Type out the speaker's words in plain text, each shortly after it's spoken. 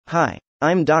Hi,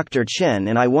 I'm Dr. Chen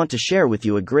and I want to share with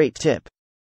you a great tip.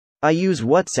 I use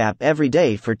WhatsApp every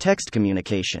day for text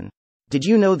communication. Did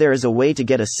you know there is a way to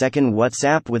get a second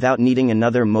WhatsApp without needing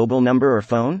another mobile number or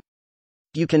phone?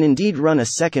 You can indeed run a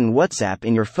second WhatsApp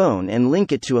in your phone and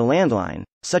link it to a landline,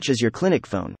 such as your clinic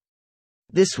phone.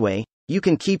 This way, you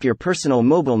can keep your personal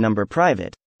mobile number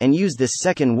private, and use this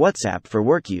second WhatsApp for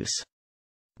work use.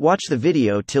 Watch the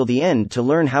video till the end to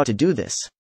learn how to do this.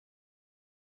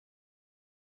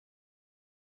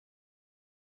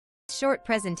 Short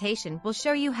presentation will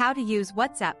show you how to use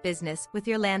WhatsApp Business with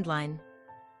your landline.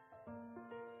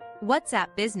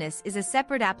 WhatsApp Business is a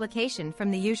separate application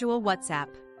from the usual WhatsApp.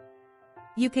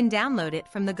 You can download it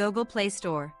from the Google Play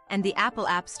Store and the Apple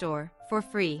App Store for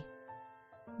free.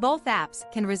 Both apps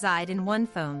can reside in one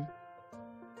phone.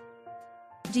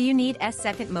 Do you need a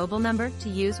second mobile number to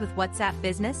use with WhatsApp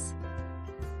Business?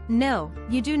 No,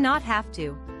 you do not have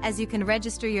to, as you can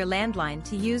register your landline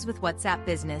to use with WhatsApp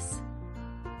Business.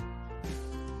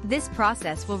 This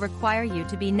process will require you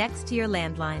to be next to your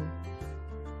landline.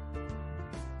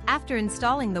 After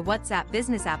installing the WhatsApp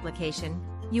Business application,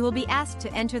 you will be asked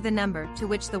to enter the number to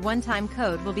which the one-time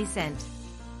code will be sent.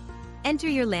 Enter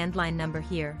your landline number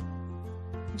here.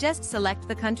 Just select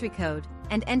the country code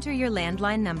and enter your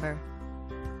landline number.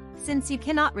 Since you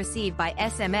cannot receive by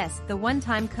SMS the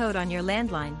one-time code on your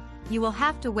landline, you will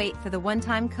have to wait for the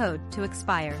one-time code to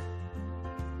expire.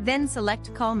 Then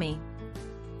select Call Me.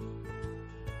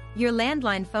 Your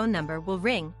landline phone number will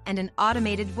ring and an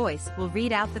automated voice will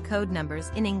read out the code numbers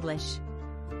in English.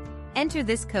 Enter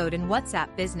this code in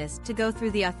WhatsApp Business to go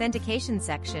through the authentication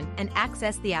section and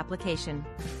access the application.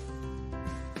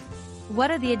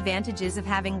 What are the advantages of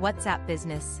having WhatsApp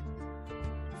Business?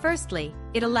 Firstly,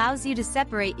 it allows you to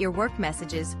separate your work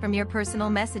messages from your personal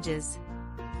messages.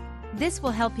 This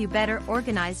will help you better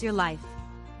organize your life.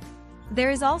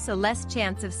 There is also less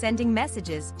chance of sending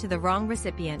messages to the wrong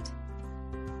recipient.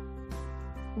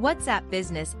 WhatsApp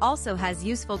Business also has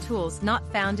useful tools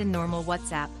not found in normal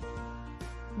WhatsApp.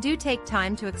 Do take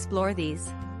time to explore these.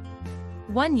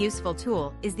 One useful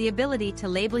tool is the ability to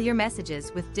label your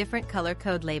messages with different color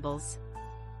code labels.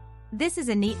 This is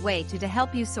a neat way to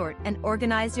help you sort and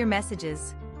organize your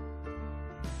messages.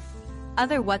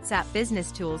 Other WhatsApp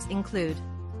Business tools include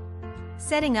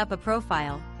setting up a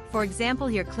profile, for example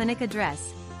your clinic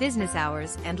address, business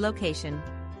hours, and location.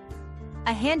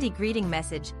 A handy greeting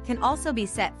message can also be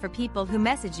set for people who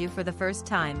message you for the first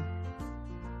time.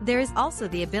 There is also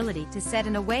the ability to set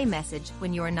an away message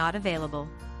when you are not available.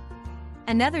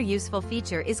 Another useful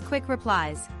feature is quick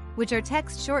replies, which are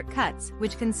text shortcuts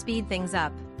which can speed things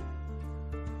up.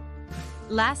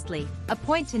 Lastly, a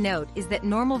point to note is that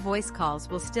normal voice calls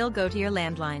will still go to your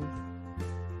landline.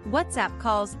 WhatsApp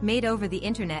calls made over the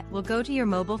internet will go to your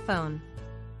mobile phone.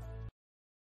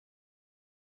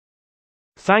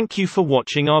 Thank you for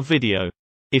watching our video.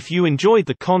 If you enjoyed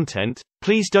the content,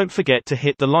 please don't forget to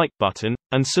hit the like button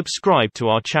and subscribe to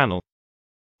our channel.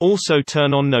 Also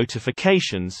turn on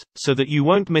notifications so that you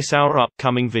won't miss our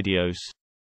upcoming videos.